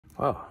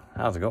Whoa,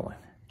 how's it going?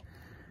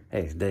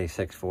 Hey, it's day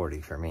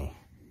 640 for me.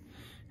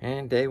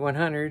 And day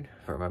 100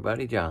 for my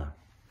buddy John.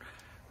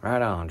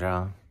 Right on,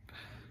 John.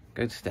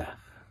 Good stuff.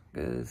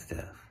 Good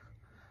stuff.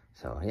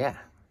 So, yeah.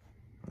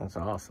 That's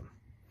awesome.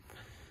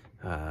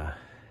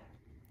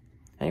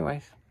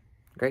 Anyways,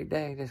 great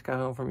day. Just got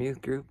home from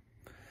youth group.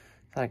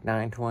 It's like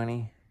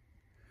 9:20.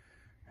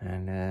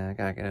 And I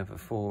gotta get up at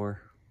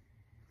 4.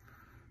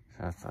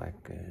 So it's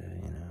like,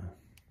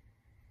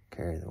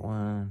 carry the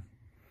one.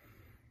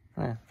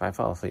 If I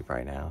fall asleep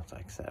right now, it's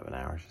like 7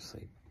 hours of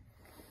sleep.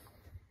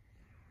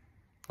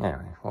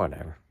 Anyway,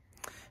 whatever.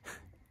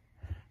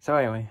 So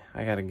anyway,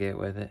 I gotta get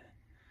with it.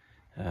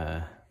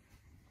 It's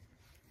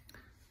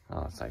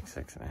like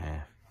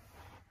 6.5.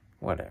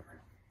 Whatever.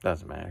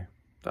 Doesn't matter.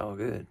 It's all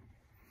good.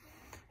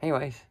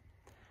 Anyways,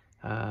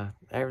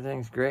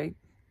 everything's great.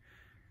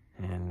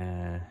 And,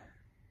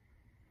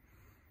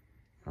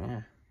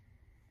 yeah.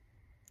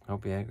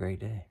 Hope you had a great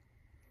day.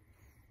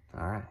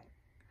 Alright.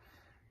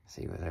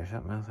 See, was there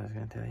something else I was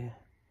going to tell you?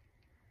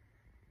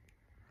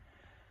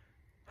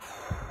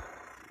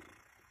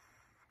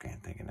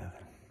 Can't think of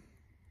nothing.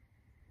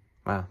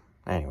 Well,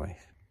 anyways,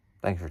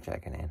 thanks for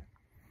checking in.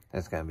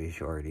 That's going to be a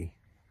shorty.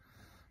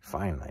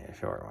 Finally, a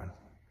short one.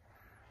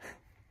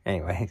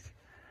 Anyways,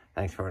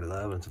 thanks for the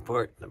love and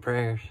support, the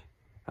prayers.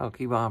 Oh,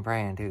 keep on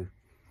praying too.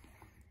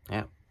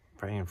 Yep,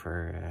 praying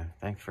for,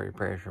 thanks for your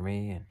prayers for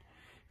me, and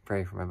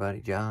pray for my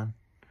buddy John.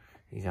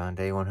 He's on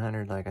day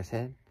 100, like I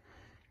said.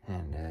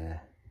 And,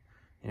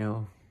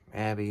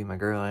 Abby, my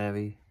girl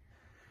Abby,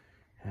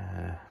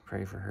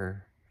 pray for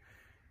her.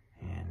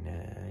 And,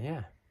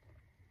 yeah.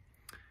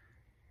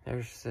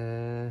 There's,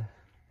 a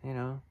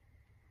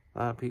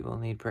lot of people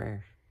need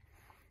prayers.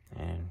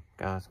 And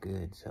God's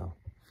good, so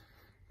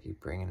keep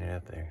bringing it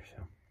up there,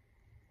 so.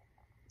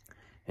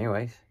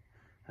 Anyways,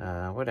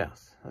 what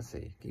else? Let's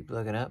see. Keep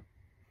looking up.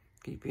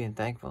 Keep being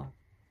thankful.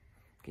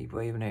 Keep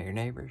waving at your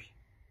neighbors.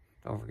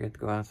 Don't forget to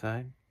go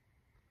outside.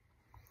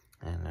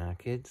 And,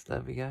 kids,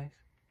 love you guys.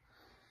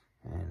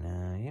 And,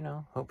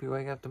 hope you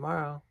wake up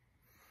tomorrow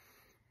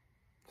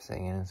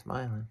singing and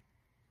smiling,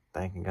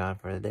 thanking God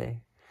for the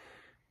day,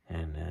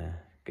 and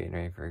getting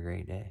ready for a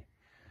great day.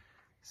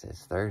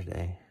 It's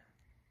Thursday,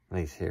 at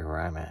least here where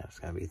I'm at, it's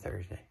going to be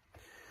Thursday.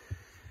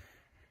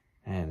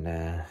 And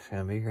it's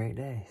going to be a great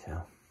day,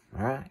 so,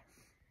 alright.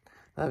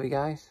 Love you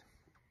guys.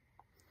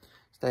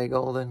 Stay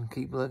golden,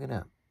 keep looking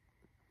up.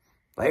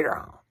 Later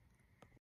on.